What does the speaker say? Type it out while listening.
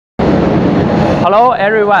Hello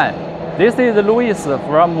everyone, this is Luis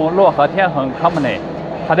from Luohe Tianheng company.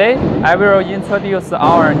 Today I will introduce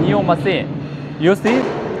our new machine. You see,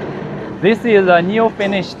 this is a new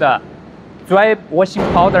finished dry washing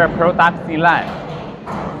powder production line.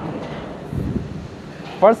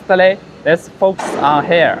 Firstly, let's focus on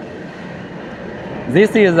here.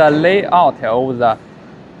 This is a layout of the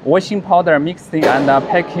washing powder mixing and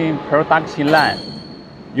packing production line.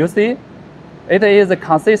 You see, it is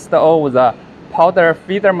consists of the powder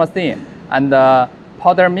feeder machine and the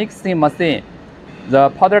powder mixing machine, the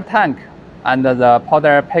powder tank, and the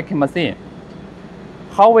powder packing machine.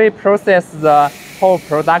 How we process the whole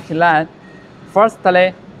production line?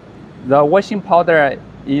 Firstly, the washing powder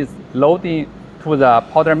is loaded to the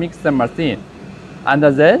powder mixer machine, and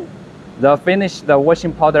then the finished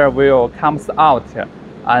washing powder will comes out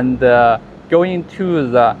and go into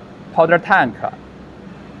the powder tank.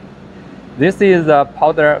 This is the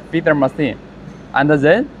powder feeder machine, and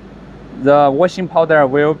then the washing powder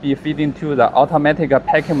will be fed into the automatic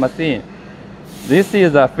packing machine. This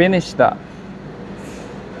is a finished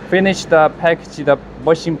packaged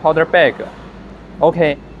washing powder bag.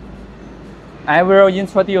 Okay, I will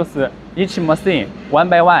introduce each machine one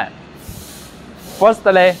by one.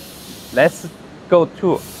 Firstly, let's go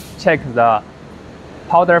to check the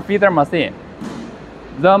powder feeder machine.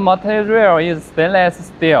 The material is stainless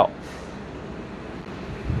steel.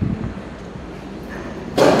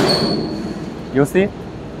 You see,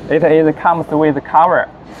 it comes with cover.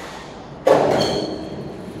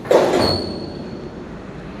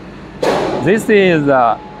 This is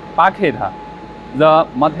a bucket. The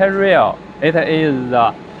material, it is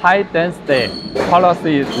high density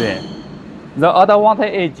polyethylene. The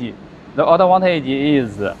advantage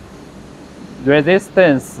is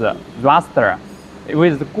resistance rust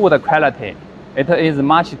with good quality. It is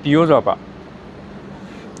much durable.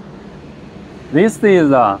 This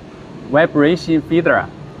is a vibration feeder.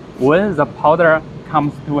 When the powder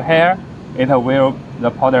comes to here,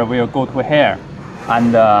 the powder will go to here,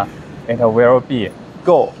 and it will be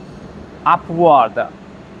go upward,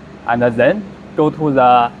 and then go to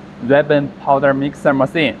the ribbon powder mixer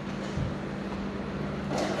machine.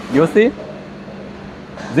 You see,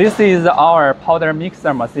 this is our powder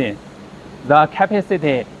mixer machine. The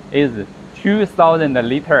capacity is 2,000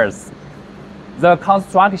 liters. The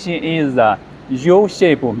construction is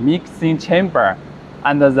U-shaped mixing chamber,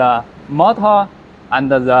 and the motor and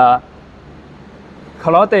the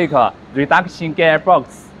caloric reduction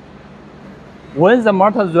gearbox. When the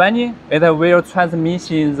motor is running, it will transmit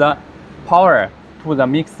the power to the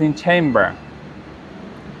mixing chamber.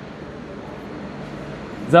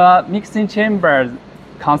 The mixing chamber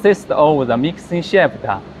consists of the mixing shaft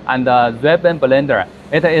and the ribbon blender.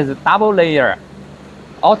 It is double layer,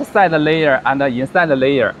 outside layer and inside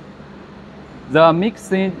layer. The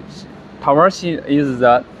mixing torsion is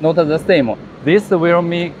not the same. This will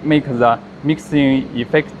make the mixing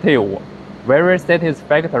effective, very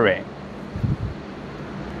satisfactory.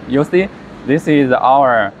 You see, this is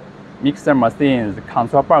our mixer machine's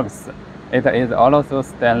control box. It is also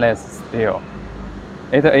stainless steel.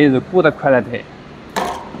 It is good quality.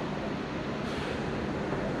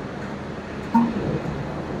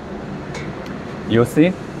 You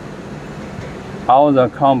see, all the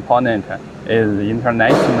components is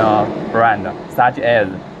international brand such as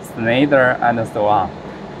Schneider and so on.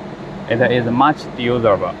 It is much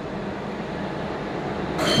durable.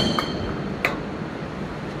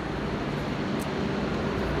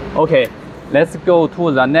 Okay, let's go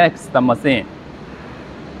to the next machine.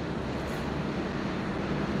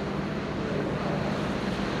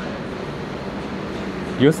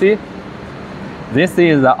 You see, this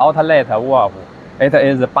is the outlet valve. It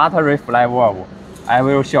is a butterfly valve. I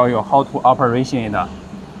will show you how to operation it.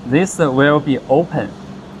 This will be open.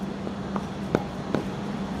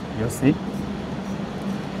 You see?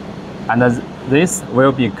 And this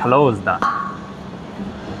will be closed. The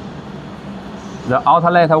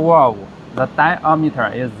outlet valve, the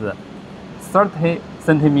diameter is 30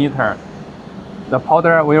 centimeters. The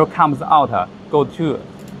powder will come out, go to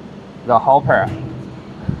the hopper.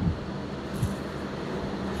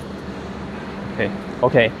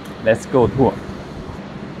 Okay, let's go to.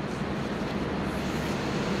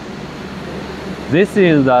 This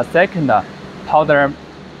is the second powder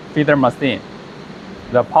feeder machine.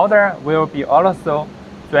 The powder will be also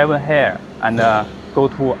driven here and go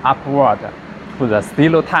to upward to the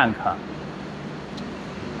silo tank.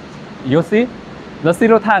 You see, the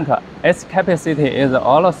silo tank, its capacity is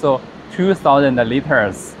also 2,000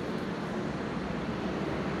 liters.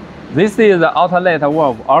 This is the outlet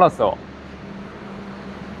valve also.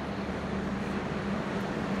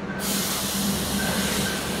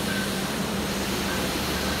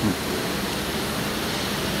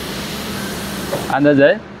 And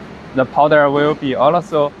then the powder will be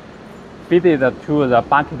also fitted to the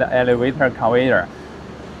bucket elevator conveyor.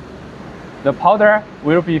 The powder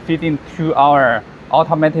will be fitted to our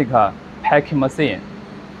automatic packing machine.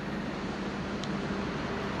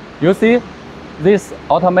 You see, this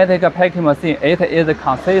automatic packing machine, it is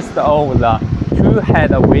consists of the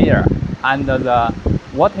two-head weigher and the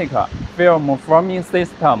vertical film forming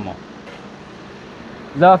system.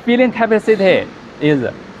 The filling capacity is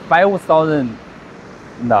 5,000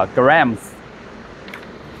 grams.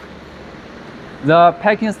 The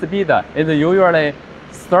packing speed is usually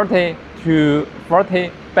 30 to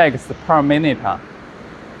 40 bags per minute.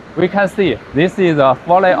 We can see this is a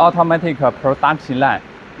fully automatic production line.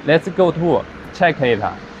 Let's go to check it.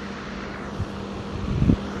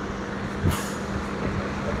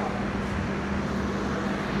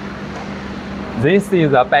 This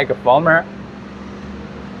is a bag former.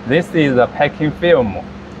 This is the packing film.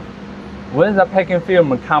 When the packing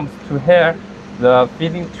film comes to here, the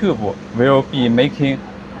filling tube will be making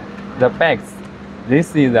the bags.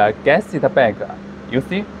 This is a gasket bag, you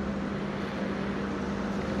see?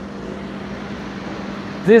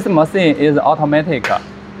 This machine is automatic.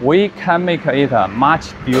 We can make it much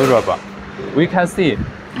durable. We can see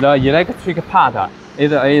the electric part,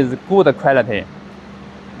 it is good quality.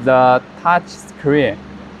 The touch screen,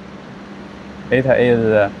 it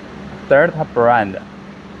is Delta brand.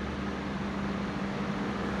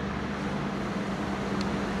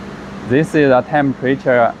 This is a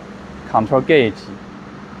temperature control gauge.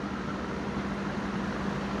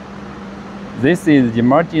 This is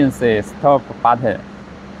emergency stop button.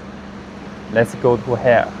 Let's go to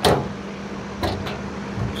here.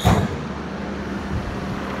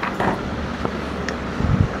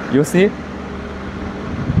 You see?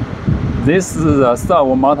 This is the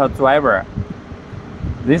servo motor driver.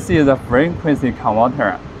 This is the frequency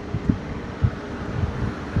converter.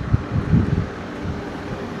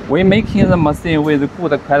 We making the machine with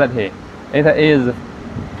good quality. It is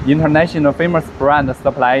international famous brand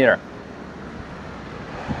supplier.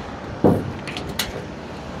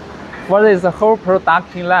 For this whole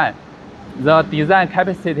production line, the design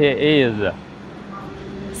capacity is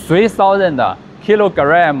 3,000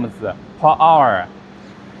 kilograms per hour.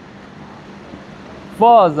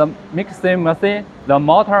 For the mixing machine, the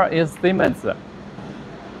motor is Siemens.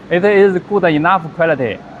 It is good enough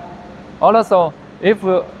quality. Also, if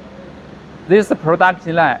this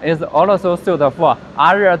production line is also suited for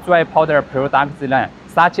other dry powder production line,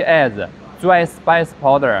 such as dry spice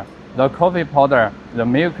powder, the coffee powder, the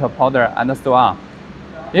milk powder, and so on.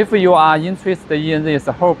 If you are interested in this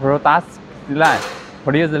whole production line,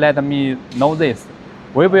 please let me know this.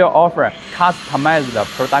 We will offer customized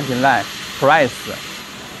production line price.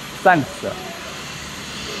 Thanks.